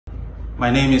My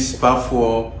name is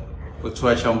Baffour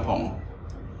Akyeampong,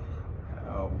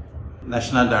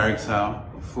 National Director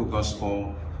of Full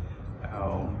Gospel,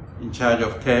 in charge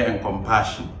of care and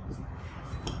compassion.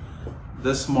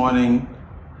 This morning,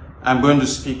 I'm going to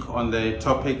speak on the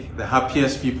topic, the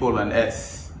happiest people on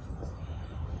earth.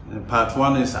 And part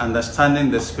one is understanding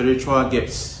the spiritual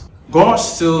gifts. God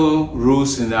still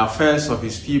rules in the affairs of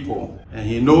his people, and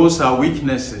he knows our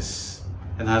weaknesses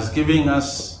and has given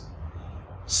us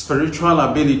spiritual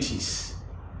abilities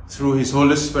through his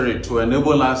Holy Spirit to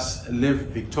enable us live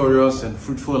victorious and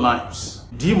fruitful lives.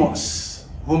 Demos,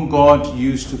 whom God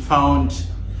used to found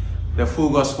the Full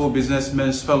Gospel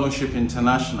Businessmen's Fellowship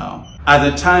International, at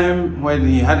the time when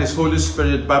he had his Holy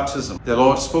Spirit baptism, the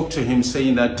Lord spoke to him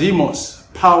saying that Demos,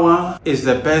 power is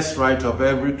the birthright of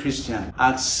every Christian.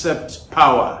 Accept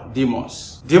power,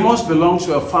 Demos. Demos belonged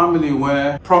to a family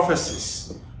where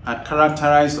prophecies had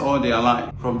characterized all their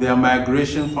life, from their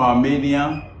migration from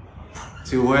Armenia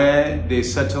to where they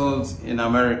settled in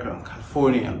America,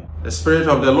 California. The Spirit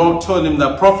of the Lord told him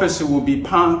that prophecy will be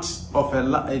part of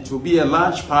it will be a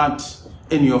large part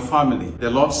in your family.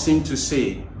 The Lord seemed to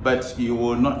say, but you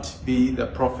will not be the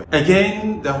prophet.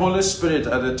 Again, the Holy Spirit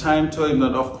at the time told him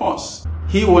that, of course,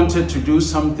 he wanted to do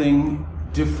something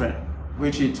different,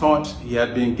 which he thought he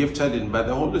had been gifted in, but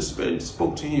the Holy Spirit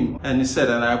spoke to him and he said,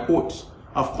 and I quote,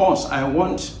 "Of course, I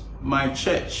want my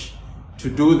church to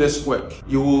do this work.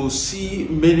 You will see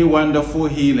many wonderful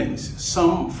healings,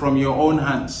 some from your own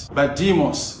hands. But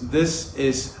Demos, this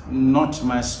is not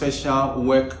my special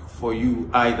work for you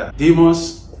either."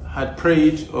 Demos had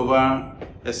prayed over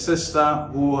a sister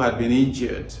who had been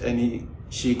injured, and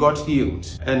she got healed.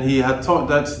 And he had thought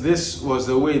that this was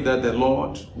the way that the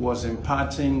Lord was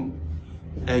imparting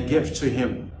a gift to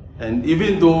him. And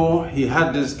even though he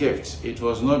had this gift, it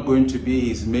was not going to be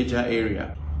his major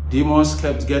area. Demos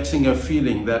kept getting a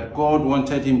feeling that God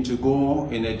wanted him to go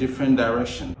in a different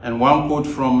direction. And one quote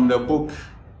from the book,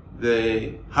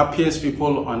 The Happiest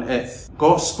People on Earth,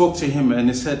 God spoke to him and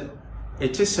he said,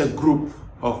 "It is a group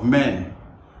of men,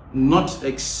 not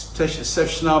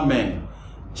exceptional men,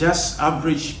 just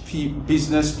average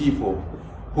business people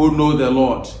who know the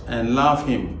Lord and love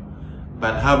him,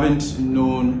 but haven't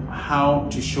known how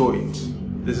to show it."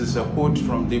 This is a quote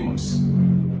from Demos.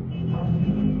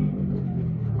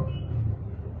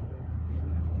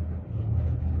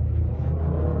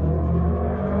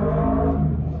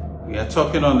 We are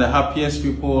talking on the happiest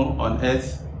people on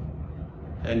earth,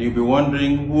 and you'll be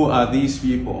wondering, who are these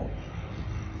people?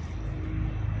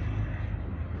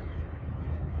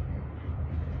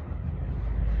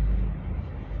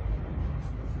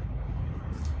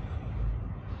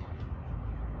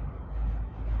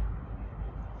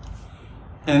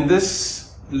 In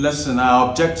this lesson, our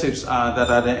objectives are that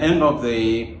at the end of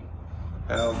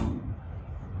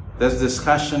this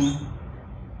discussion,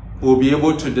 we'll be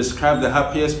able to describe the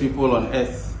happiest people on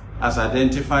earth as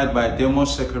identified by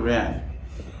Demos Sekarian.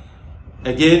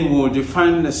 Again, we'll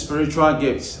define the spiritual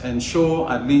gifts and show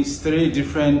at least 3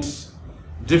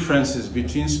 differences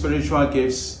between spiritual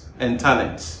gifts and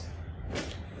talents.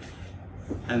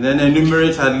 And then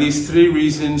enumerate at least 3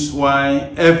 reasons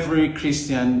why every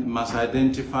Christian must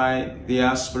identify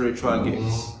their spiritual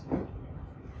gifts.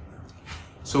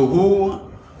 So who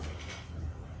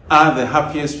are the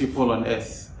happiest people on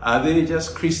earth? Are they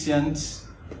just Christians?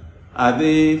 Are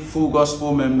they Full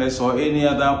Gospel members or any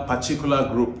other particular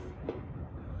group?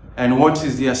 And what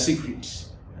is their secret?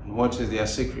 And what is their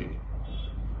secret?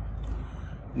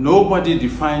 Nobody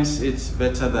defines it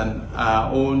better than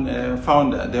our own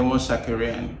founder, Demos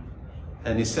Sekarian.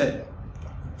 And he said,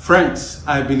 "Friends,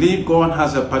 I believe God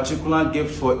has a particular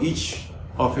gift for each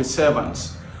of his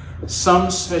servants,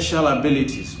 some special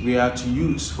abilities we are to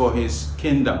use for his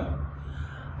kingdom.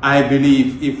 I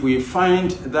believe if we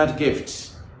find that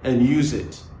gift and use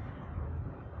it,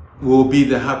 we'll be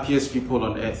the happiest people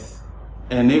on earth.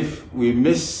 And if we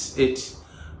miss it,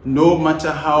 no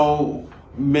matter how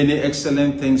many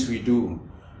excellent things we do,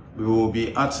 we will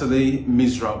be utterly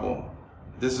miserable."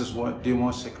 This is what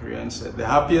Demos Sekarian said. The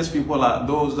happiest people are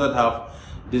those that have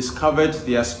discovered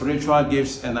their spiritual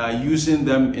gifts and are using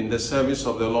them in the service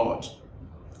of the Lord.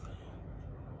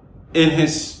 In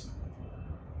his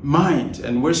mind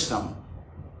and wisdom,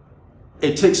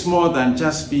 it takes more than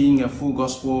just being a Full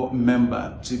Gospel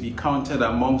member to be counted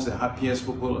amongst the happiest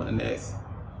people on earth.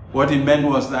 What he meant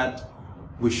was that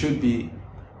we should be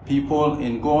people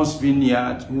in God's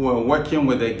vineyard who are working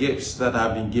with the gifts that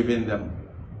have been given them.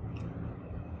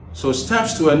 So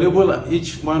steps to enable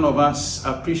each one of us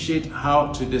appreciate how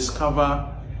to discover,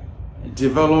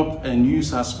 develop, and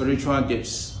use our spiritual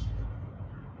gifts.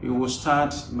 we will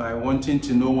start by wanting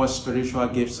to know what spiritual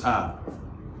gifts are.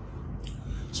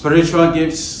 Spiritual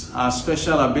gifts are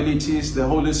special abilities the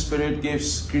Holy Spirit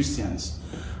gives Christians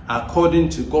according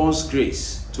to God's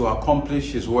grace to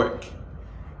accomplish His work.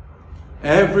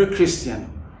 Every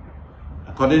Christian,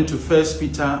 according to 1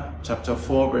 Peter chapter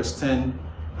 4 verse 10,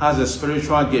 has a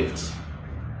spiritual gift.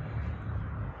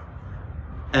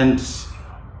 And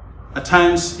at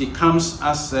times it comes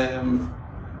as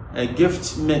a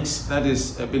gift mix. That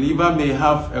is, a believer may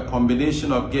have a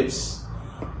combination of gifts,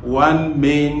 one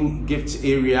main gift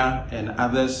area and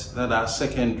others that are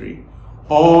secondary,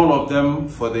 all of them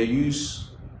for the use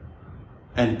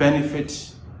and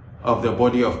benefit of the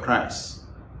body of Christ.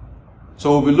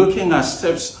 So we'll be looking at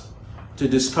steps to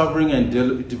discovering and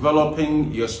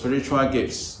developing your spiritual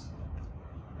gifts.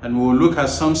 And we'll look at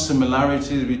some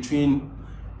similarities between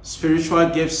spiritual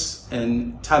gifts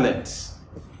and talents.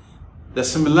 The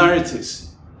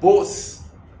similarities, both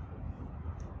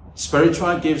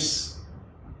spiritual gifts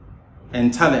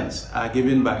and talents are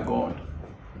given by God.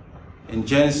 In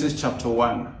Genesis chapter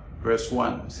 1, verse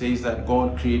 1, says that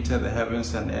God created the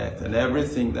heavens and earth and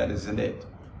everything that is in it.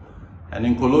 And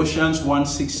in Colossians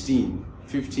 1:16,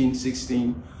 15,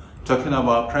 16, talking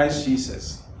about Christ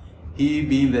Jesus, He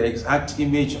being the exact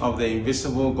image of the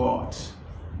invisible God.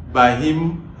 By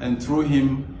Him and through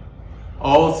Him,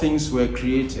 all things were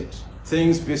created,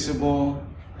 things visible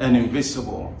and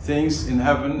invisible, things in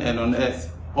heaven and on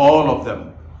earth, all of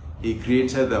them. He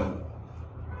created them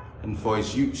and for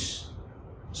His use.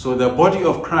 So the body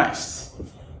of Christ,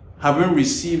 having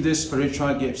received these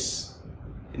spiritual gifts,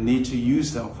 need to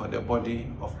use them for the body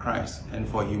of Christ and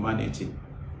for humanity.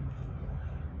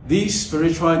 These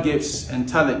spiritual gifts and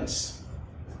talents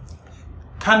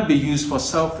can be used for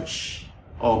selfish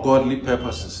or godly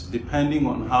purposes, depending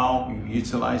on how you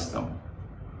utilize them.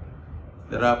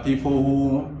 There are people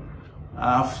who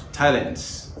have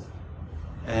talents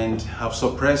and have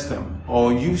suppressed them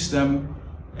or use them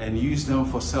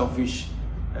for selfish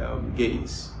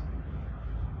gains.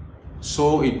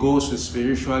 So it goes with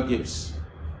spiritual gifts.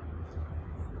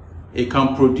 It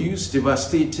can produce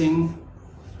devastating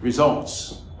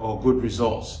results or good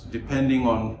results, depending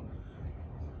on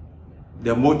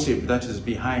the motive that is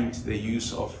behind the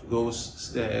use of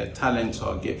those talents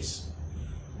or gifts.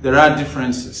 There are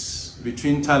differences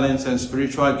between talents and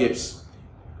spiritual gifts.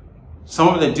 Some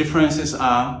of the differences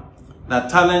are that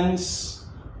talents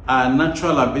are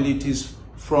natural abilities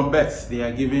from birth. They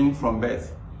are given from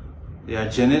birth. They are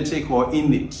genetic or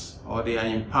innate, or they are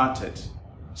imparted.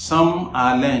 Some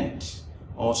are learned,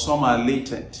 or some are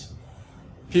latent.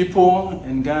 People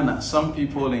in Ghana, some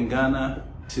people in Ghana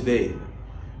today,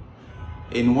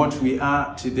 in what we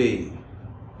are today,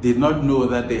 did not know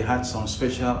that they had some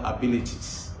special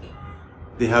abilities.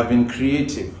 They have been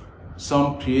creative,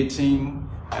 some creating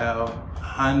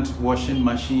hand washing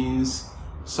machines,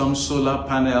 some solar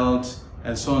panels,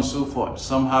 and so on and so forth.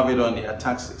 Some have it on their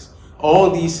taxes. All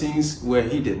these things were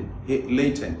hidden,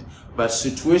 latent, but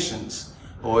situations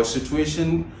or a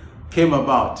situation came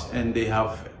about and they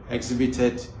have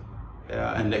exhibited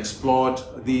and explored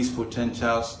these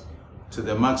potentials to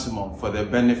the maximum for the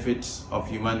benefit of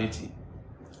humanity.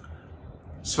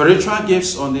 Spiritual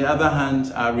gifts, on the other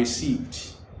hand, are received,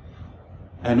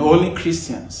 and only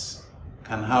Christians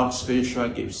can have spiritual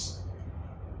gifts.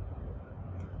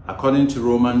 According to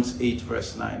Romans 8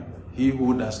 verse 9, he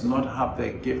who does not have the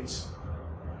gift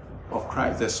of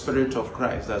Christ, the Spirit of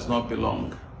Christ, does not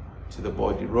belong to the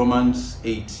body. Romans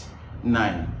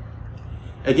 8:9.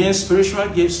 Again, spiritual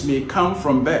gifts may come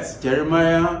from birth.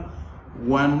 Jeremiah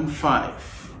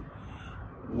 1:5,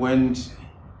 when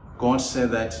God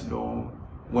said that,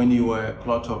 when you were a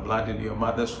clot of blood in your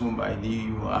mother's womb, I knew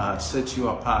you, I had set you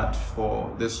apart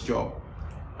for this job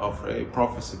of a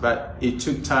prophecy, but it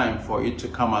took time for it to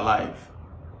come alive.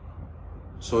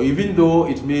 So even though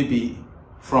it may be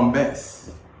from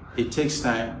birth, it takes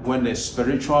time when the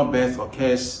spiritual birth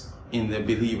occurs in the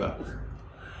believer.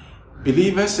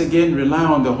 Believers again rely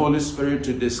on the Holy Spirit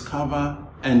to discover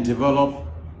and develop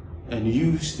and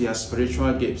use their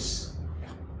spiritual gifts.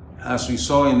 As we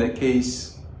saw in the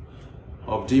case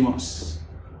of Demas,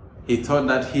 he thought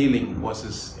that healing was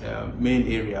his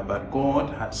main area, but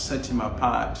God had set him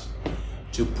apart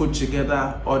to put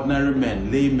together ordinary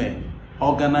men, laymen,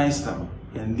 organize them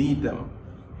and lead them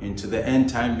into the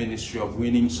end-time ministry of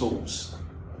winning souls.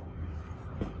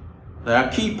 There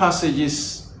are key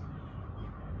passages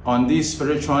on these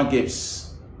spiritual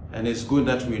gifts, and it's good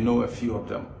that we know a few of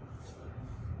them.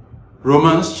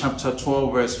 Romans chapter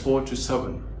 12 verse 4 to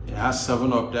 7. It has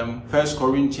 7 of them. 1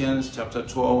 Corinthians chapter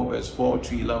 12 verse 4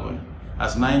 to 11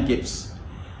 has 9 gifts.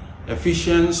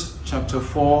 Ephesians chapter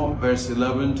 4 verse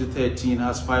 11 to 13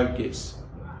 has 5 gifts.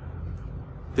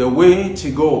 The way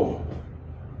to go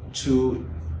to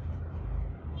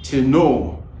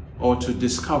know or to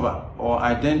discover or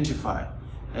identify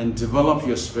and develop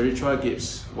your spiritual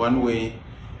gifts, one way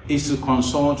is to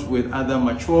consult with other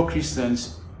mature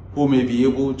Christians who may be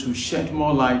able to shed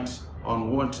more light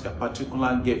on what a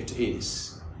particular gift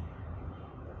is.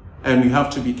 And we have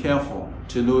to be careful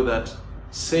to know that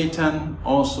Satan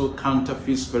also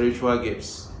counterfeits spiritual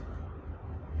gifts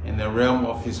in the realm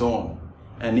of his own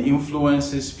and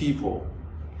influences people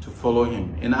to follow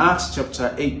him. In Acts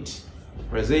chapter 8,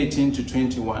 verse 18 to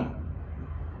 21,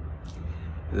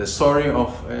 the story of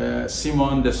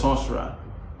Simon the sorcerer,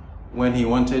 when he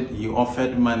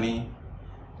offered money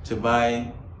to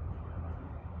buy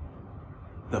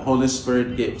the Holy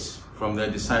Spirit gifts from the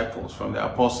disciples, from the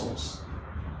apostles.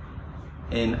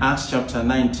 In Acts chapter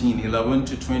 19, 11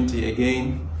 to 20,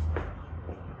 again,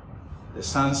 the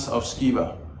sons of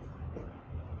Sceva,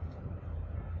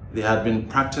 they had been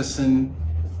practicing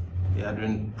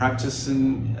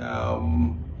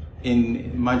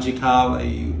in magical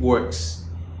works,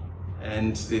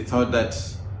 and they thought that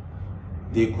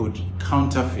they could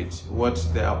counterfeit what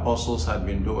the apostles had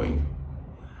been doing.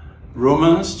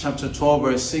 Romans chapter 12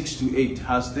 verse 6 to 8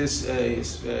 has this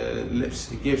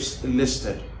gifts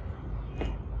listed: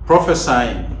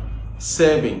 prophesying,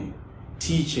 serving,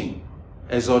 teaching,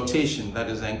 exhortation, that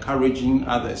is encouraging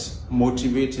others,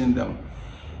 motivating them.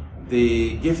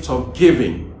 The gift of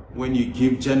giving, when you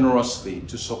give generously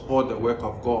to support the work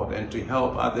of God and to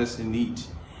help others in need.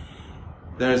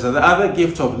 There is the other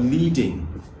gift of leading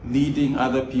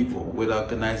other people with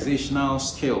organizational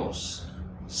skills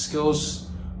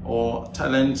or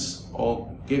talents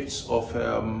or gifts of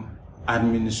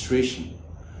administration,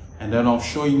 and then of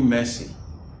showing mercy.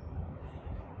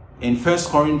 In 1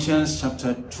 Corinthians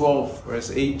chapter 12,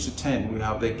 verse 8 to 10, we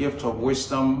have the gift of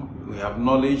wisdom, we have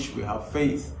knowledge, we have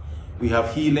faith, we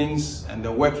have healings and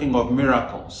the working of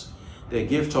miracles, the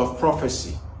gift of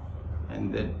prophecy,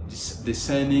 and the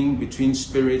discerning between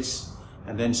spirits,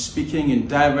 and then speaking in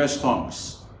diverse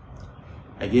tongues.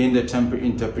 Again, the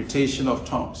interpretation of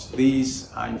tongues.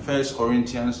 These are in 1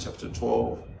 Corinthians chapter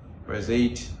 12, verse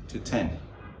 8 to 10.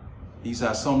 These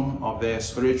are some of the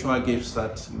spiritual gifts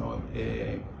that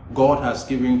God has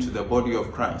given to the body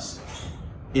of Christ.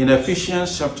 In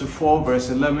Ephesians chapter 4, verse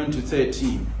 11 to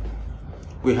 13,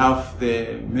 we have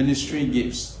the ministry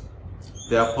gifts.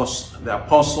 The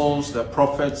apostles, the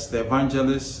prophets, the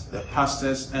evangelists, the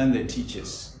pastors, and the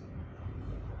teachers.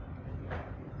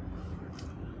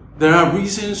 There are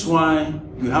reasons why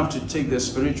you have to take the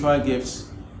spiritual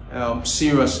gifts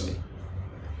seriously.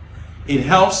 It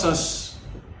helps us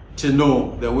to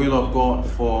know the will of God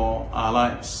for our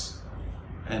lives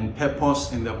and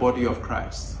purpose in the body of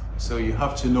Christ. So you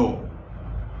have to know.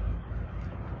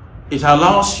 It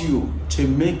allows you to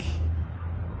make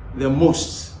the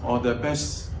most or the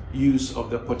best use of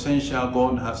the potential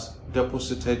God has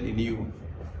deposited in you.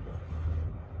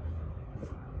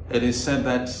 It is said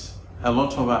that a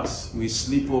lot of us, we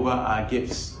sleep over our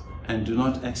gifts and do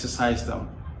not exercise them.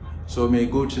 So we may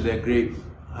go to the grave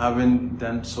having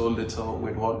done so little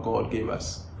with what God gave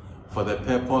us for the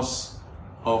purpose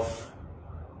of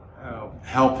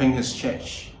helping His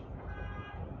church.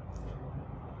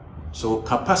 So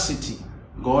capacity,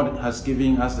 God has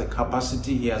given us the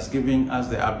capacity, He has given us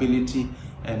the ability,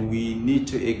 and we need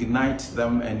to ignite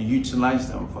them and utilize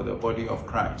them for the body of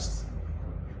Christ.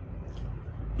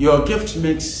 Your gift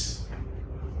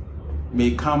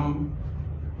may come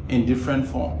in different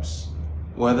forms,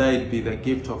 whether it be the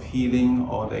gift of healing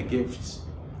or the gift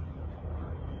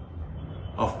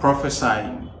of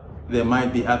prophesying. There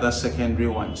might be other secondary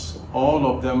ones. All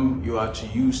of them, you are to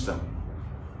use them.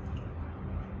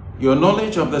 Your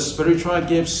knowledge of the spiritual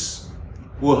gifts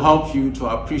will help you to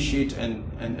appreciate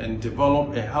and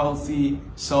develop a healthy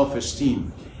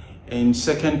self-esteem. In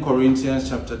 2 Corinthians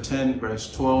chapter 10,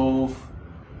 verse 12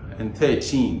 and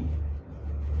 13,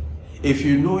 if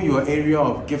you know your area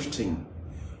of gifting,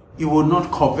 you will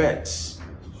not covet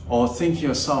or think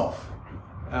yourself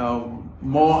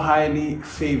more highly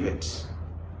favored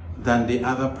than the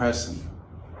other person.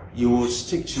 You will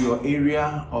stick to your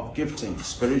area of gifting,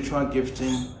 spiritual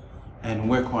gifting, and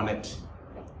work on it.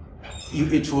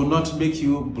 It will not make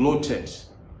you bloated.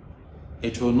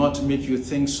 It will not make you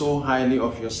think so highly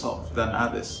of yourself than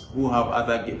others who have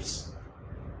other gifts.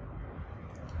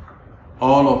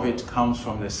 All of it comes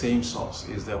from the same source.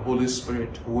 It's the Holy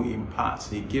Spirit who imparts.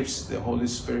 He gives the Holy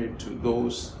Spirit to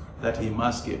those that He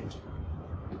must give.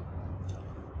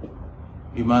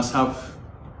 We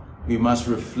must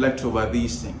reflect over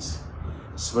these things.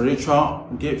 spiritual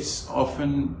gifts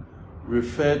often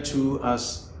referred to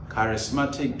as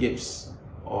charismatic gifts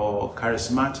or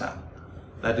charismata,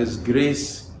 that is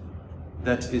grace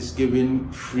that is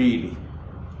given freely.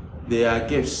 They are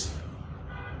gifts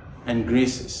and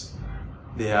graces.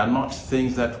 They are not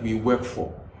things that we work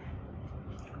for.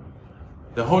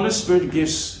 The Holy Spirit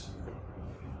gives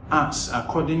us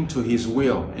according to his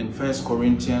will in 1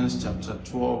 Corinthians chapter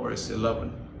 12 verse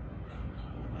 11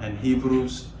 and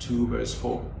Hebrews 2 verse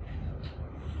 4.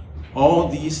 All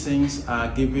these things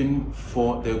are given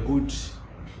for the good,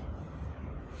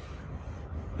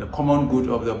 the common good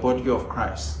of the body of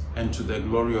Christ and to the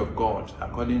glory of God,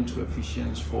 according to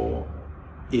Ephesians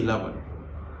 4:11.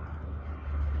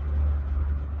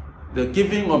 The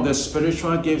giving of the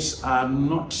spiritual gifts are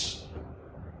not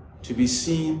to be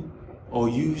seen or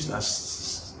used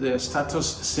as the status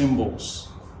symbols,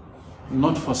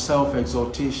 not for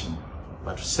self-exaltation,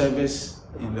 but service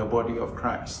in the body of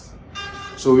Christ.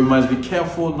 So we must be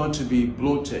careful not to be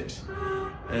bloated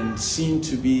and seen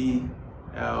to be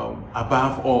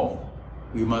above all.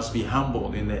 We must be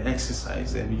humble in the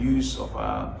exercise and use of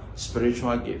our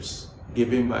spiritual gifts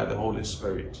given by the Holy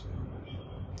Spirit.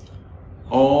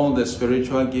 All the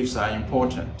spiritual gifts are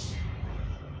important,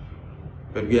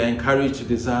 but we are encouraged to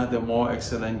desire the more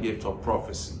excellent gift of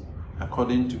prophecy,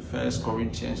 according to 1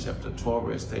 Corinthians chapter 12,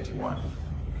 verse 31.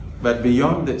 But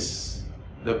beyond this,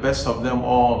 the best of them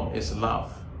all is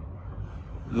love.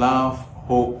 Love,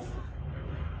 hope,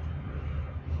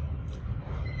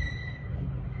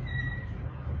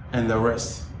 and the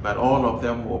rest. But all of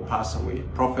them will pass away.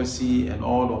 Prophecy and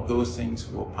all of those things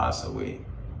will pass away.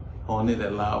 Only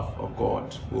the love of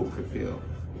God will prevail.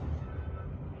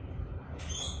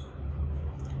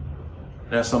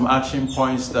 There are some action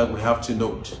points that we have to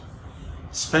note.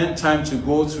 Spend time to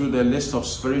go through the list of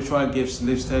spiritual gifts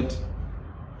listed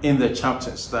in the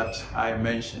chapters that I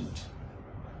mentioned.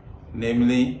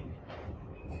 Namely,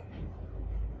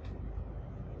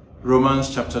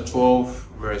 Romans chapter 12,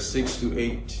 verse 6 to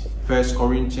 8, 1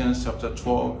 Corinthians chapter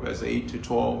 12, verse 8 to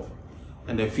 12,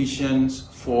 and Ephesians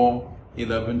 4,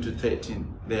 11 to 13.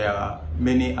 There are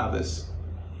many others.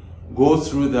 Go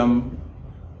through them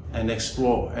and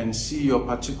explore and see your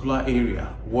particular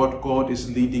area, what God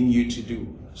is leading you to do,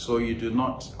 so you do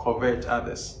not covet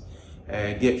others'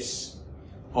 gifts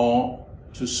or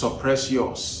to suppress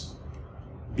yours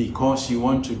because you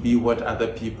want to be what other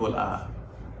people are.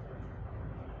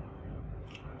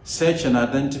 Search and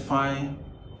identify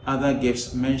other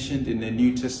gifts mentioned in the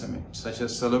New Testament, such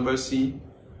as celibacy,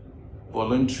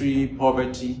 voluntary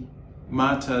poverty,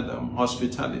 martyrdom,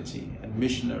 hospitality, and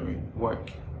missionary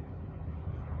work.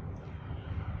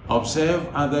 Observe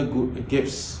other good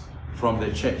gifts from the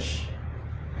church,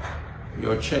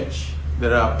 your church.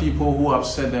 There are people who have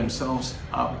set themselves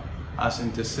up as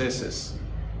intercessors.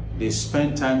 They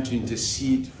spend time to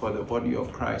intercede for the body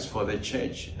of Christ, for the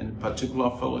church, and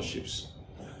particular fellowships.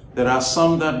 There are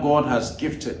some that God has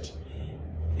gifted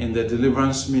in the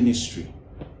deliverance ministry.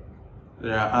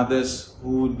 There are others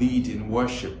who lead in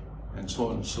worship, and so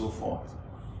on and so forth.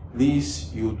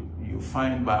 These you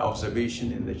find by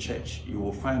observation in the church. You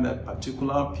will find that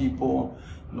particular people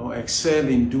excel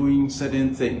in doing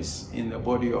certain things in the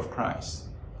body of Christ,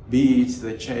 be it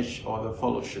the church or the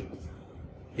fellowship.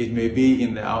 It may be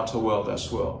in the outer world as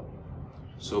well.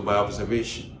 So by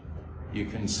observation, you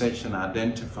can search and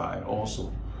identify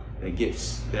also the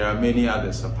gifts. There are many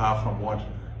others apart from what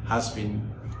has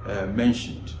been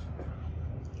mentioned.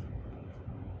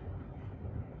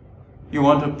 You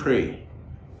want to pray,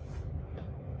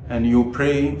 and you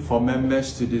pray for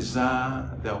members to desire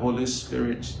the Holy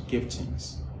Spirit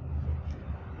giftings.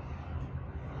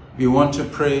 We want to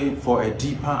pray for a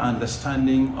deeper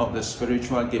understanding of the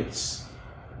spiritual gifts,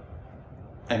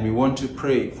 and we want to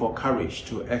pray for courage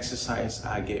to exercise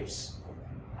our gifts.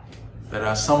 There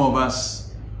are some of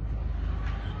us,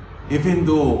 even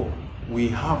though we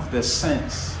have the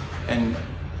sense and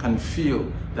can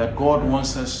feel that God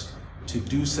wants us to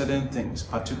do certain things,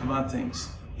 particular things,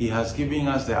 He has given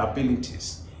us the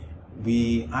abilities,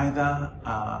 we either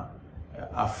are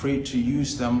afraid to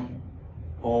use them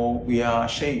or we are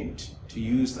ashamed to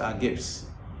use our gifts.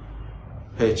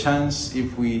 Perchance,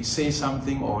 if we say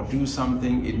something or do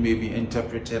something, it may be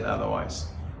interpreted otherwise.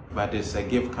 But it's a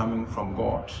gift coming from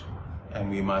God,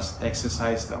 and we must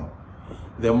exercise them.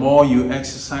 The more you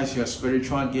exercise your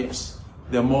spiritual gifts,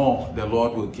 the more the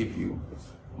Lord will give you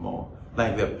more.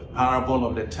 Like the parable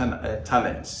of the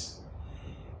talents.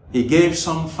 He gave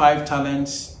some 5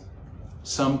 talents,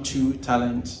 some 2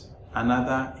 talents,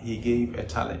 another He gave a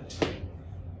talent.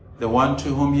 The one to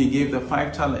whom He gave the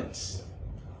 5 talents,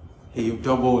 he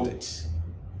doubled it.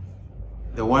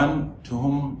 The one to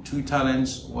whom 2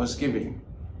 talents was given,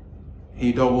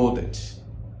 he doubled it.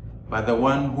 But the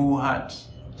one who had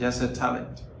just a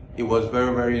talent, it was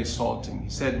very, very insulting. He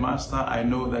said, Master, I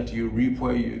know that you reap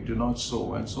where you do not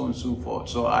sow, and so forth.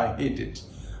 So I hid it.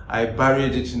 I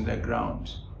buried it in the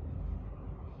ground.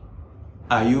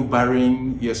 Are you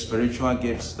burying your spiritual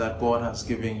gifts that God has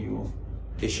given you?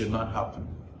 It should not happen.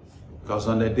 Because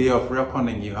on the day of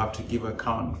reckoning, you have to give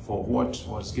account for what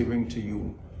was given to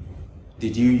you.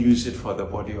 Did you use it for the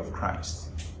body of Christ?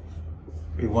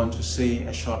 We want to say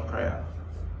a short prayer.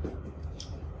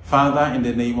 Father, in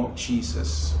the name of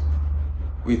Jesus,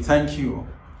 we thank you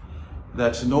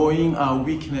that knowing our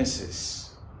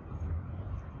weaknesses,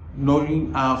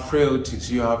 knowing our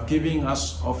frailties, you have given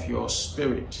us of your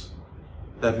Spirit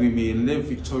that we may live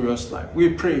victorious life.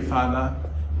 We pray, Father,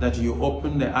 that you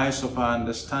open the eyes of our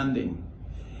understanding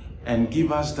and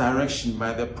give us direction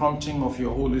by the prompting of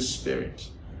your Holy Spirit,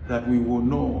 that we will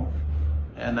know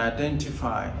and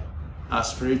identify our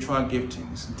spiritual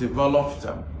giftings, develop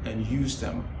them and use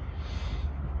them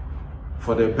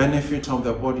for the benefit of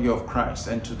the body of Christ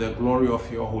and to the glory of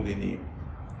your holy name.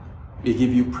 We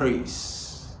give you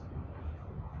praise.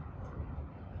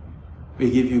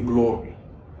 We give you glory.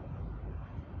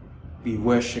 We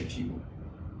worship you.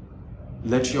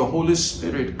 Let your Holy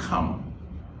Spirit come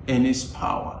in his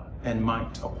power and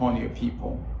might upon your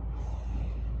people,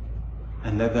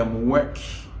 and let them work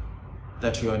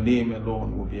that your name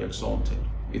alone will be exalted.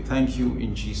 We thank you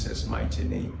in Jesus' mighty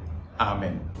name.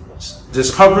 Amen.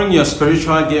 Discovering your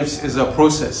spiritual gifts is a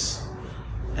process,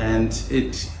 and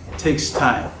it takes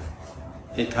time.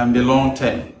 It can be long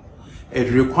term.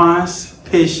 It requires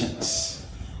patience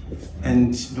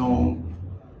and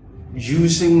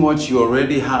using what you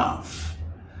already have,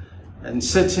 and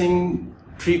certain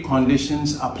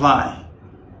preconditions apply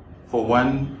for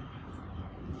one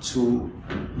to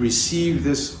receive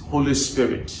this Holy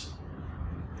Spirit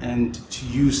and to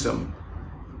use them.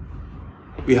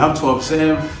 We have to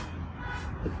observe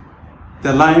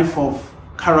the life of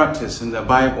characters in the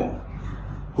Bible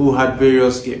who had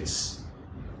various gifts.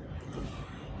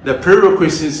 The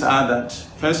prerequisites are that,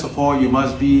 first of all, you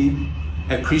must be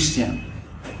a Christian,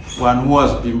 one who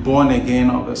has been born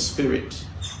again of the Spirit.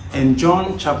 In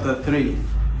John chapter 3,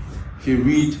 if you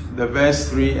read the verse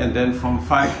 3 and then from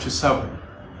 5 to 7,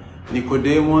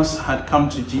 Nicodemus had come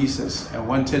to Jesus and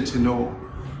wanted to know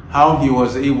how he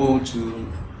was able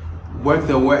to work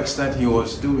the works that he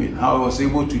was doing, how he was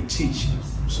able to teach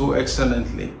so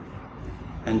excellently.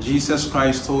 And Jesus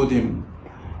Christ told him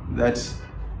that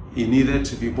he needed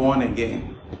to be born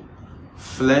again.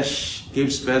 Flesh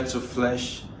gives birth to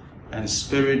flesh, and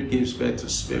spirit gives birth to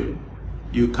spirit.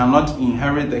 You cannot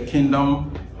inherit the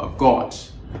kingdom of God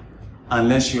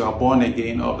unless you are born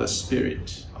again of the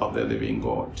Spirit of the living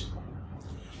God.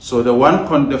 So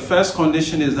the first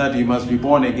condition is that you must be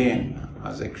born again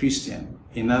as a Christian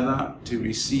in order to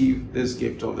receive this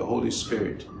gift of the Holy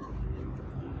Spirit.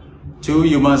 2,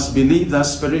 you must believe that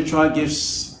spiritual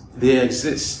gifts, they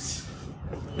exist.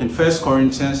 In 1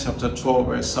 Corinthians chapter 12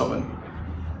 verse 7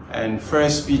 and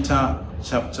 1 Peter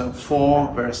chapter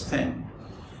 4 verse 10,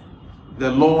 the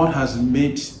Lord has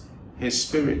made his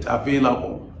Spirit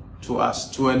available to us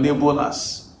to enable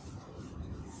us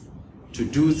to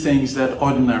do things that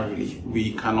ordinarily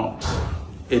we cannot.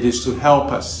 It is to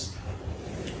help us.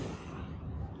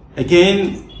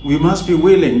 Again, we must be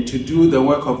willing to do the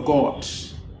work of God.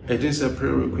 It is a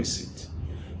prerequisite.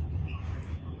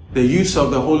 The use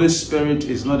of the Holy Spirit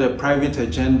is not a private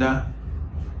agenda.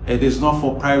 It is not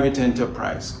for private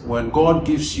enterprise. When God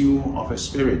gives you of a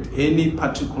spirit, any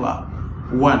particular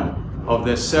one of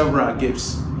the several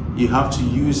gifts, you have to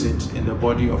use it in the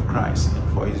body of Christ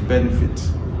for his benefit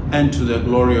and to the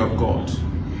glory of God.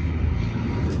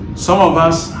 Some of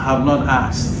us have not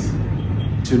asked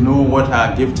to know what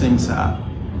our giftings are.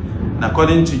 And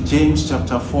according to James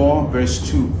chapter 4 verse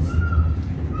 2,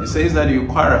 it says that you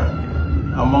quarrel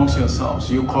amongst yourselves,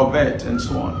 you covet and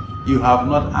so on. You have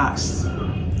not asked.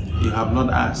 You have not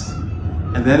asked.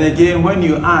 And then again, when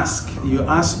you ask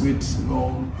with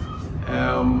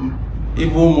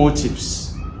evil motives.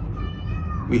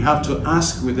 We have to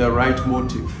ask with the right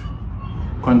motive.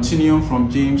 Continuing from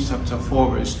James chapter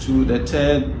 4 verse 2, the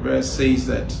 3rd verse says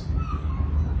that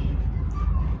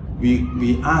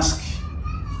we ask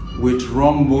with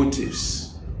wrong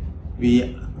motives.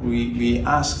 We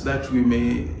ask that we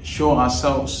may show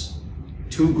ourselves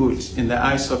too good in the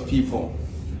eyes of people.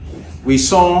 We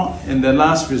saw in the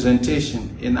last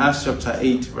presentation in Acts chapter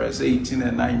 8 verse 18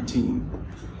 and 19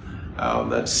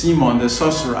 that Simon the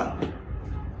sorcerer,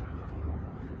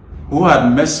 who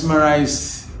had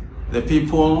mesmerized the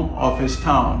people of his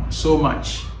town so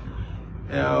much,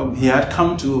 he had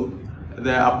come to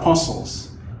the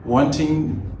apostles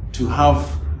wanting to have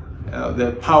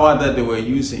the power that they were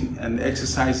using and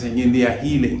exercising in their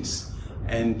healings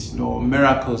and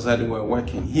miracles that they were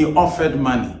working. He offered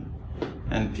money,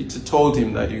 and Peter told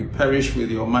him that you perish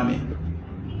with your money.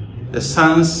 The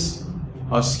sons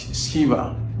of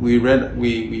Sceva, we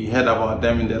heard about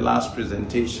them in the last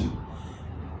presentation.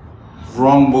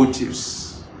 Wrong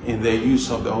motives in the use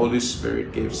of the Holy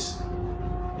Spirit gifts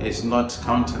is not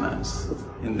countenanced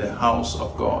in the house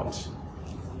of God.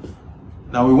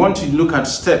 Now we want to look at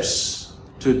steps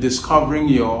to discovering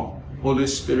your Holy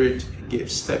Spirit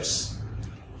gift steps.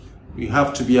 We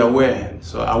have to be aware.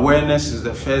 So awareness is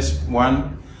the first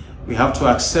one. We have to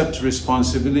accept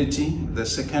responsibility. The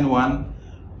second one,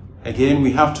 again,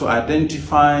 we have to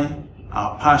identify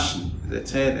our passion, the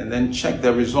third, and then check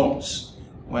the results.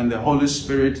 When the Holy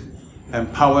Spirit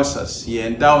empowers us, He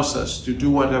endows us to do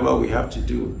whatever we have to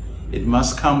do, it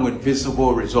must come with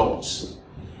visible results.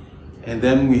 And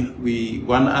then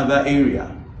one other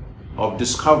area of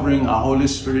discovering our Holy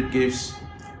Spirit gifts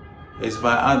is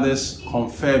by others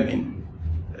confirming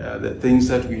the things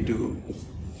that we do.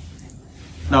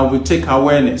 Now we take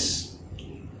awareness.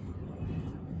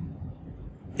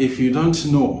 If you don't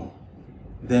know,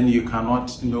 then you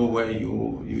cannot know where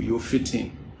you fit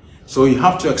in. So you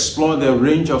have to explore the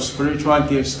range of spiritual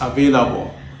gifts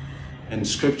available in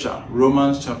Scripture.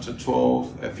 Romans chapter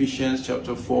 12, Ephesians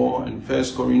chapter 4, and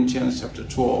 1 Corinthians chapter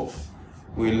 12.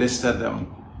 We listed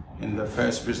them in the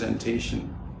first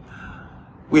presentation.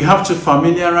 We have to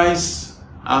familiarize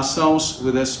ourselves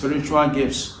with the spiritual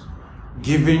gifts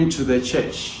given to the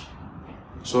church.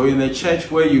 So in the church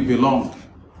where you belong,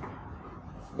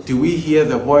 do we hear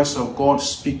the voice of God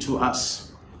speak to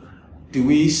us? Do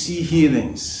we see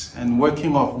healings and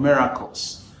working of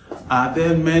miracles? Are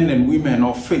there men and women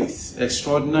of faith,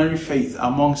 extraordinary faith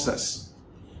amongst us?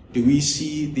 Do we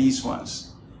see these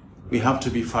ones? We have to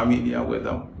be familiar with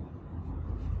them.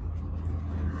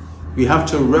 We have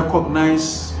to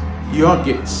recognize your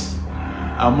gifts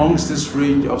amongst this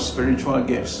range of spiritual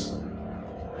gifts.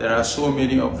 There are so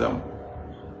many of them.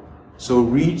 So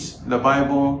read the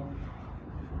Bible,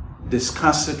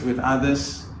 discuss it with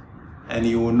others, and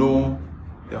you will know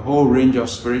the whole range of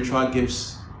spiritual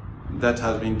gifts that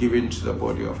has been given to the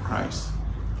body of Christ.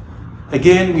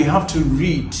 Again, we have to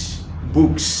read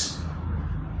books.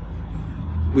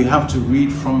 We have to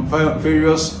read from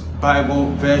various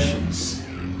Bible versions,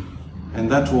 and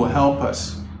that will help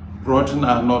us broaden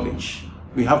our knowledge.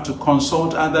 We have to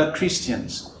consult other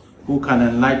Christians who can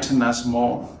enlighten us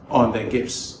more on the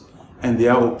gifts and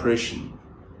their operation.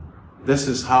 This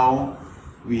is how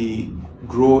we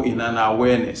grow in our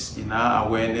awareness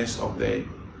of the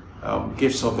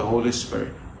gifts of the Holy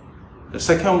Spirit. The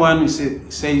second one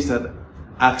says that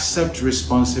accept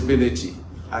responsibility.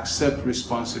 Accept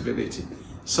responsibility.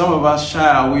 Some of us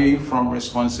shy away from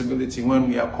responsibility when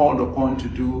we are called upon to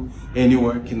do any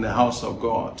work in the house of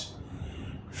God.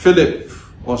 Philip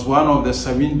was one of the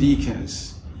 7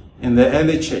 deacons in the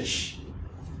early church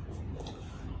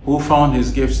who found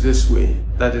his gifts this way,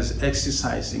 that is,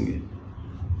 exercising it.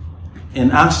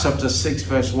 In Acts chapter 6,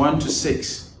 verse 1 to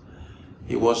 6,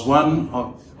 he was one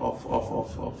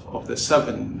of the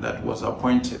 7 that was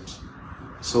appointed.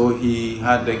 So he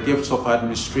had the gifts of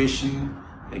administration,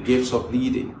 the gifts of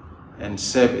leading and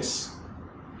service.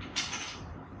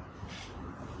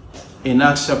 In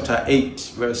Acts chapter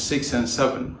 8, verse 6 and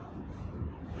 7,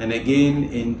 and again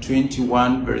in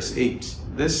 21, verse 8,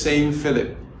 this same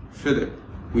Philip,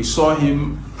 we saw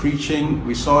him preaching,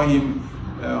 we saw him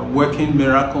working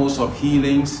miracles of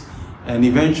healings, and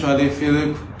eventually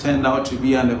Philip turned out to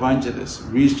be an evangelist,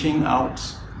 reaching out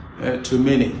to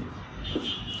many.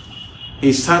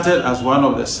 He started as one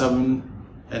of the 7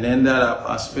 and ended up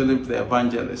as Philip the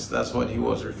evangelist. That's what he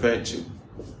was referred to.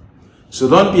 So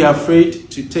don't be afraid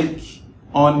to take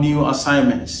on new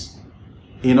assignments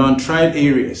in untried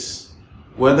areas,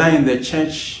 whether in the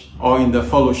church or in the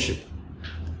fellowship,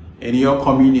 in your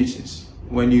communities.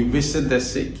 When you visit the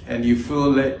sick and you feel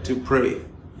led to pray,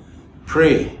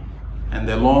 pray, and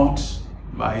the Lord,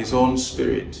 by His own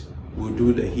Spirit, will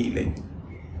do the healing.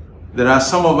 There are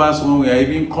some of us, when we are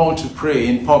even called to pray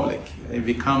in public, it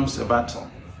becomes a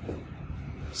battle.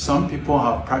 Some people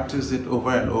have practiced it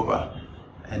over and over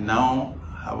and now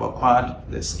have acquired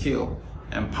the skill,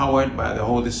 empowered by the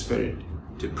Holy Spirit,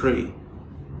 to pray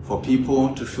for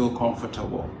people to feel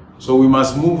comfortable. So we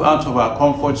must move out of our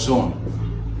comfort zone.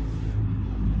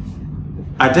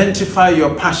 Identify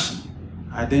your passion.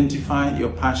 Identify your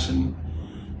passion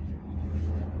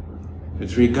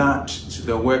with regard to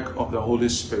the work of the Holy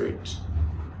Spirit.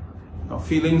 Now,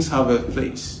 feelings have a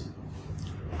place.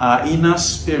 our inner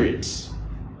spirit,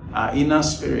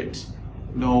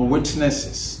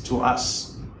 witnesses to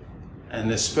us, and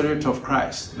the Spirit of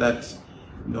Christ, that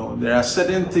there are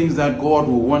certain things that God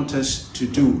will want us to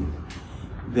do.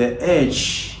 The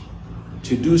urge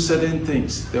to do certain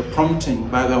things, the prompting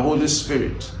by the Holy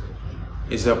Spirit,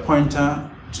 is a pointer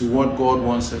to what God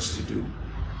wants us to do.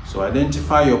 So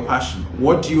identify your passion.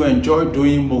 What do you enjoy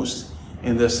doing most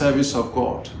in the service of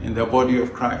God, in the body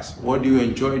of Christ? What do you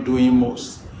enjoy doing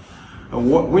most?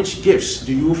 Which gifts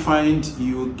do you find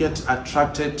you get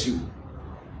attracted to?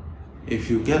 If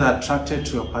you get attracted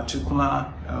to a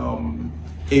particular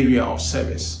area of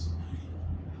service,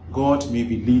 God may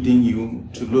be leading you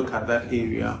to look at that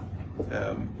area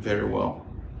very well.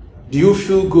 Do you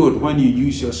feel good when you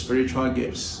use your spiritual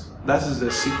gifts? That is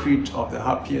the secret of the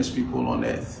happiest people on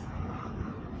earth.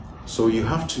 So you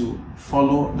have to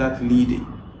follow that leading.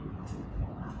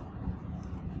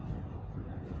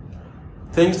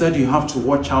 Things that you have to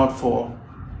watch out for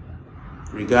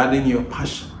regarding your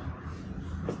passion.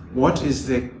 What is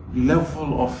the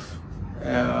level of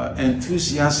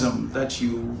enthusiasm that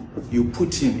you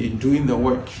put in doing the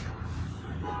work?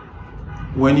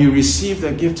 When you receive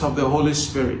the gift of the Holy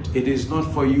Spirit, it is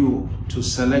not for you to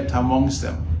select amongst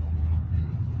them.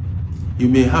 You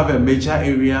may have a major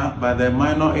area, but the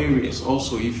minor areas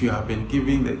also, if you have been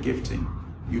given the gifting,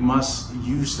 you must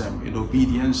use them in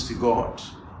obedience to God.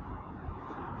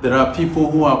 There are people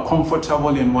who are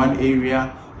comfortable in one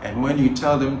area, and when you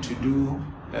tell them to do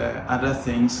other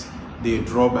things, they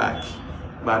draw back.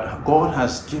 But God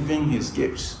has given His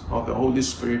gifts of the Holy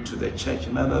Spirit to the church,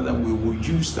 and other than we will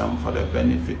use them for the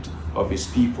benefit of His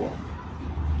people.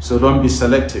 So don't be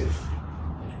selective.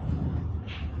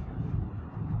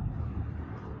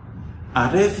 Are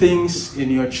there things in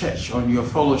your church or in your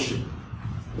fellowship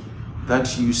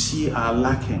that you see are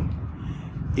lacking?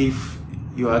 If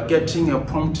you are getting a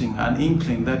prompting, an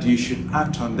inkling that you should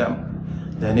act on them,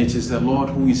 then it is the Lord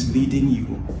who is leading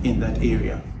you in that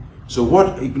area. So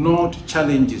what ignored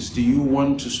challenges do you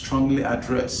want to strongly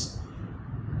address?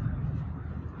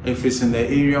 If it's in the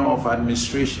area of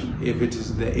administration, if it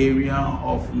is in the area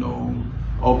of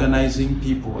organizing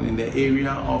people, in the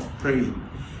area of praying,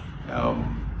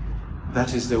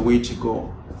 that is the way to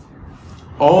go.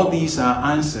 All these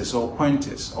are answers or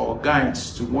pointers or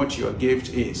guides to what your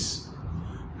gift is.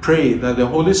 Pray that the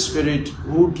Holy Spirit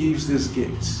who gives these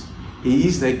gifts, He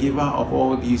is the giver of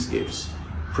all these gifts.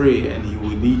 Pray and He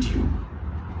will lead you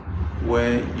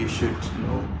where you should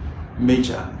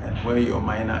major and where your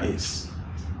minor is.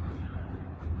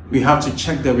 We have to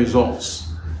check the results.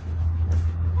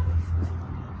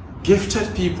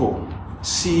 Gifted people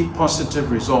see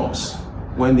positive results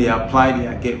when they apply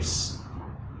their gifts.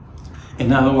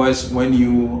 In other words, when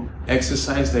you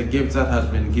exercise the gift that has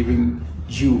been given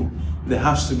you, there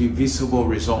has to be visible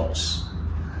results.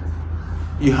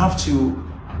 You have to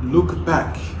look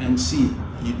back and see.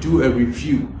 You do a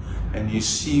review and you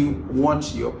see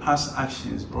what your past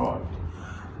actions brought,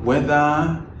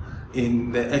 whether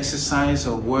in the exercise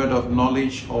of word of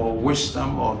knowledge or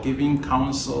wisdom or giving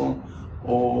counsel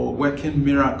or working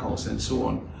miracles and so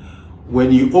on.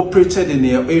 When you operated in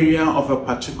the area of a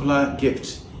particular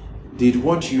gift, did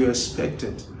what you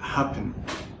expected happen?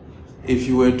 If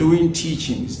you were doing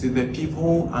teachings, did the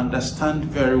people understand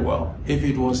very well? If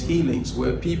it was healings,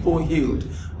 were people healed?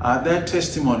 Are there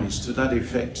testimonies to that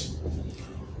effect?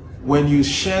 When you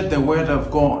shared the word of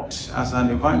God as an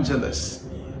evangelist,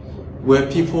 were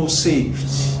people saved?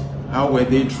 How were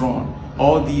they drawn?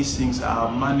 All these things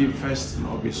are manifest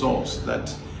results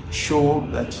that show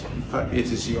that in fact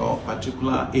it is your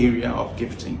particular area of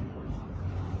gifting.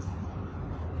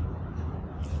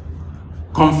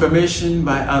 Confirmation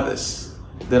by others.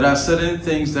 There are certain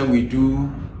things that we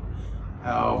do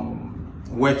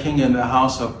working in the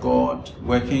house of God,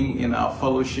 working in our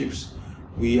fellowships.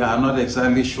 We are not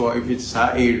exactly sure if it's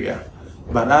our area,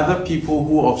 but other people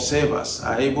who observe us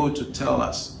are able to tell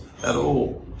us that,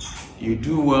 oh, you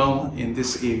do well in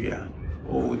this area.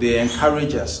 Oh, they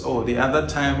encourage us. Oh, the other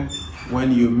time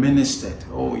when you ministered,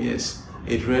 oh yes,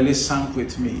 it really sank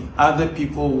with me. Other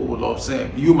people will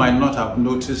observe. You might not have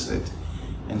noticed it.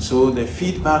 And so the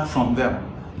feedback from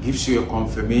them gives you a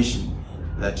confirmation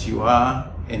that you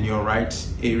are in your right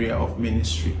area of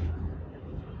ministry.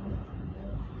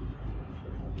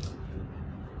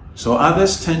 So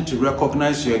others tend to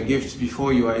recognize your gift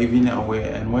before you are even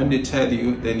aware. And when they tell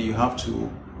you, then you have to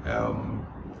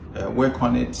work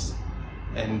on it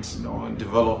and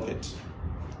develop it.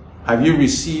 Have you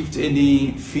received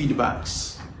any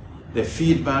feedbacks? The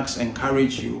feedbacks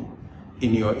encourage you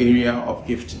in your area of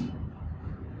gifting.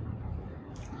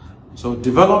 So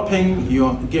developing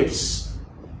your gifts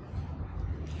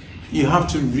You have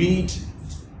to read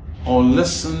or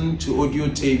listen to audio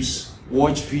tapes,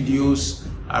 watch videos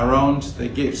around the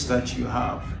gifts that you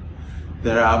have.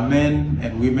 There are men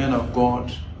and women of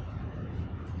God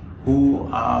who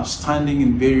are standing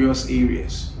in various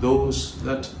areas, those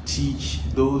that teach,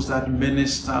 those that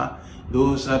minister,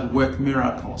 those that work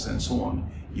miracles and so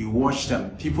on. You watch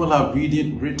them. People have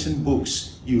written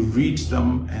books, you read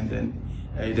them, and then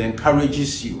it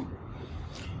encourages you.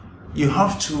 You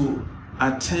have to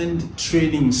attend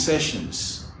training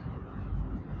sessions,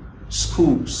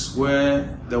 schools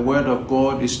where the word of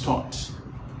God is taught,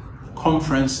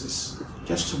 conferences,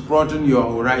 just to broaden your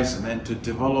horizon and to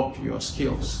develop your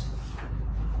skills.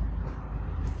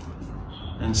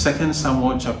 In 2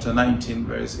 Samuel chapter 19,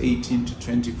 verse 18 to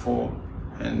 24,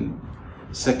 and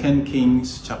 2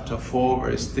 Kings chapter 4,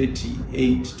 verse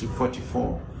 38 to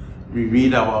 44, we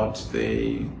read about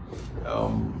the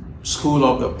school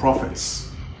of the prophets.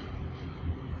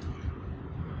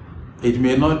 It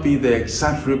may not be the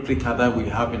exact replica that we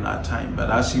have in our time, but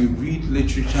as you read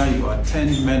literature, you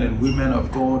attend men and women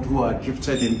of God who are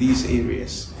gifted in these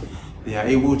areas. They are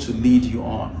able to lead you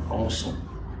on also.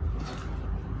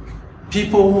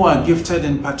 People who are gifted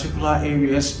in particular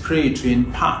areas pray to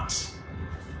impart.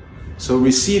 So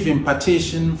receive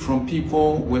impartation from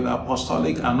people with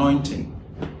apostolic anointing.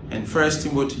 In 1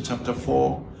 Timothy chapter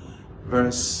 4,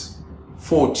 verse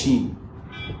 14,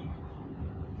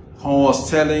 Paul was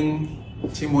telling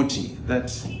Timothy that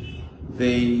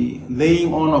the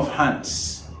laying on of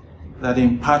hands that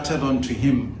imparted unto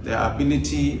him the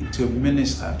ability to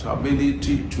minister, to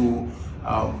ability to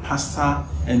pastor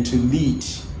and to lead,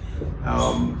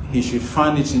 he should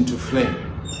fan it into flame.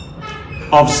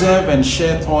 Observe and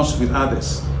share thoughts with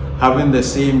others, having the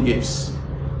same gifts.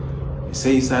 He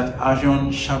says that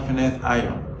iron sharpeneth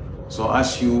iron. So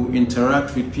as you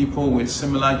interact with people with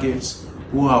similar gifts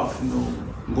who have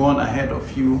gone ahead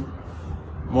of you,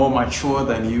 more mature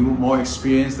than you, more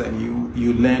experienced than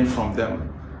you learn from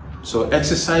them. So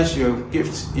exercise your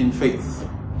gift in faith.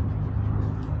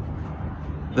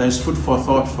 There is food for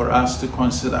thought for us to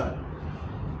consider.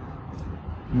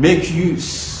 Make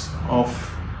use of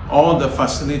all the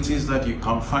facilities that you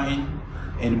can find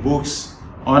in books,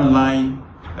 online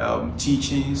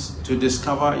teachings to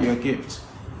discover your gift.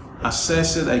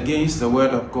 Assess it against the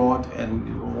word of God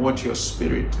and what your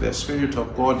spirit, the spirit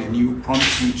of God in you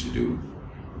prompts you to do.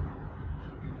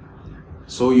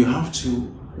 So you have to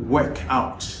work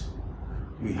out.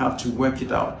 We have to work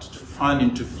it out, to fan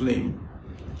into flame.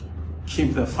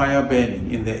 Keep the fire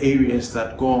burning in the areas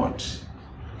that God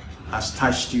has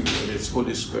touched you with His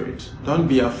Holy Spirit. Don't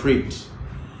be afraid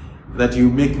that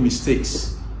you make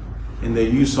mistakes in the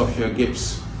use of your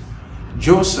gifts.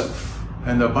 Joseph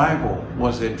in the Bible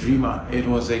was a dreamer. It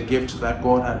was a gift that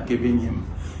God had given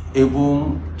him,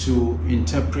 able to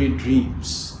interpret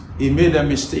dreams. He made a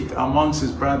mistake amongst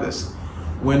his brothers.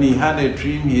 When he had a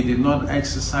dream, he did not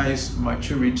exercise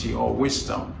maturity or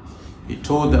wisdom. He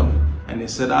told them, and they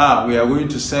said, we are going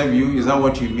to serve you. Is that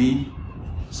what you mean?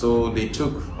 So they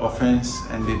took offense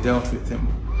and they dealt with him.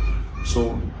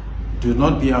 So do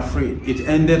not be afraid. It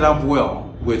ended up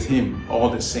well with him all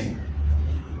the same.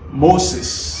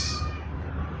 Moses,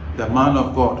 the man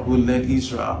of God who led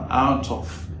Israel out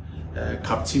of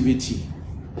captivity,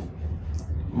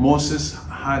 Moses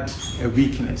had a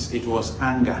weakness. It was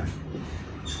anger.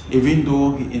 Even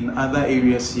though in other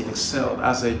areas he excelled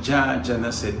as a judge and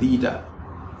as a leader.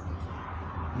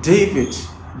 David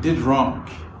did wrong.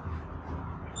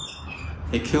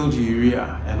 He killed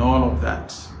Uriah and all of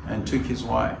that and took his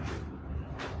wife.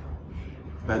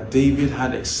 But David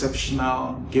had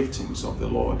exceptional giftings of the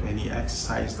Lord and he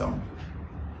exercised them.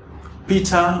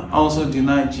 Peter also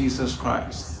denied Jesus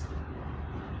Christ,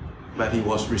 but he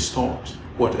was restored.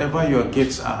 Whatever your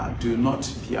gifts are, do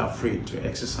not be afraid to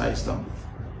exercise them.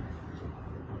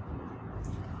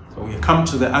 So we come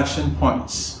to the action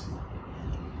points.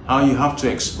 How you have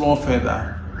to explore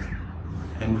further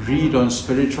and read on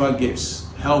spiritual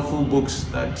gifts, helpful books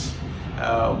that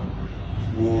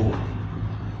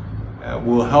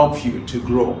will help you to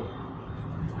grow.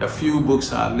 A few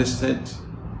books are listed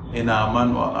in our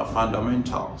manual, our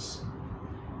fundamentals.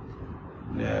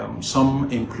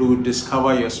 Some include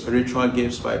Discover Your Spiritual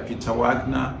Gifts by Peter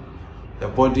Wagner, the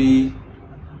Body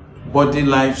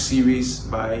Life series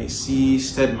by C.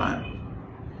 Stedman,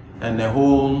 and a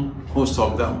whole host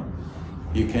of them.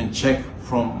 You can check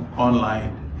from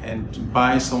online and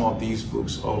buy some of these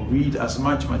books or read as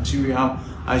much material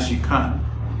as you can.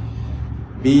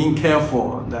 Being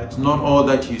careful that not all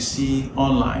that you see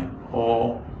online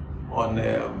or on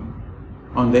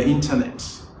the internet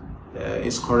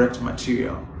is correct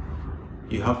material.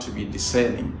 You have to be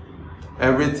discerning.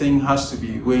 Everything has to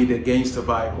be weighed against the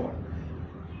Bible.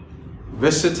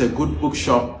 Visit a good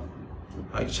bookshop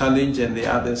like Challenge and the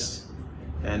others,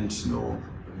 and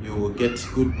you will get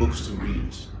good books to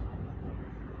read.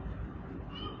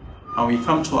 And we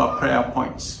come to our prayer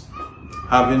points.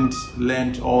 Having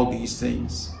learned all these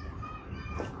things,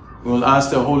 we will ask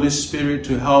the Holy Spirit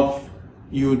to help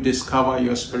you discover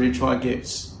your spiritual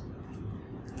gifts.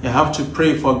 You have to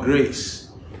pray for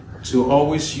grace to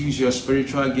always use your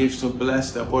spiritual gifts to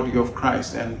bless the body of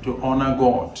Christ and to honor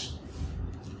God.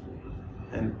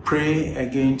 And pray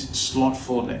against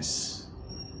slothfulness.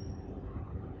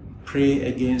 Pray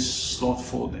against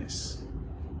slothfulness.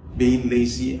 Being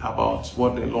lazy about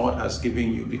what the Lord has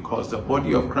given you, because the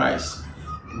body of Christ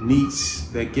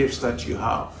needs the gifts that you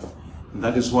have. And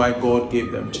that is why God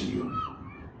gave them to you.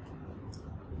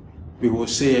 We will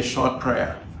say a short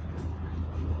prayer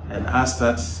and ask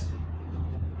that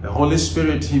the Holy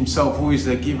Spirit himself, who is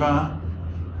the giver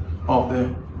of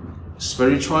the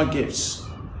spiritual gifts,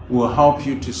 will help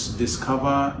you to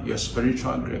discover your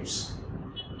spiritual gifts.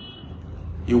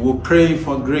 You will pray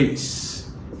for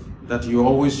grace, that you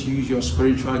always use your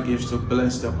spiritual gifts to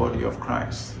bless the body of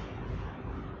Christ,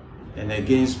 and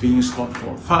against being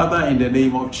slothful. Father, in the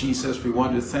name of Jesus, we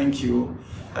want to thank you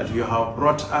that you have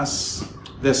brought us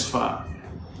this far.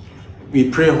 We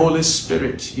pray, Holy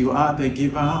Spirit, you are the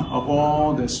giver of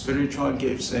all the spiritual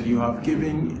gifts, and you have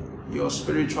given your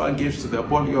spiritual gifts to the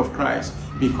body of Christ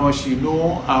because you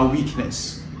know our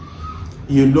weakness.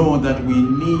 You know that we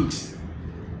need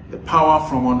the power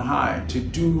from on high to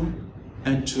do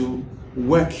and to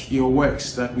work your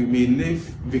works, that we may live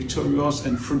victorious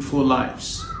and fruitful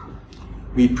lives.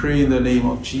 We pray in the name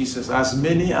of Jesus. As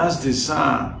many as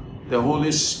desire the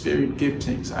Holy Spirit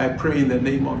giftings, I pray in the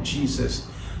name of Jesus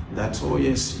that, oh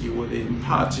yes, you will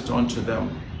impart it unto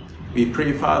them. We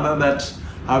pray, Father, that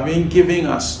having given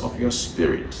us of your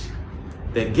Spirit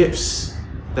the gifts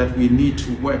that we need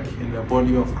to work in the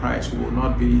body of Christ, we will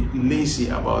not be lazy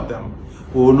about them.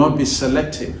 We will not be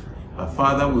selective. But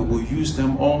Father, we will use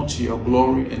them all to your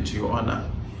glory and to your honor.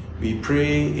 We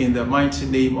pray in the mighty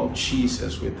name of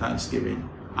Jesus with thanksgiving.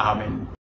 Amen.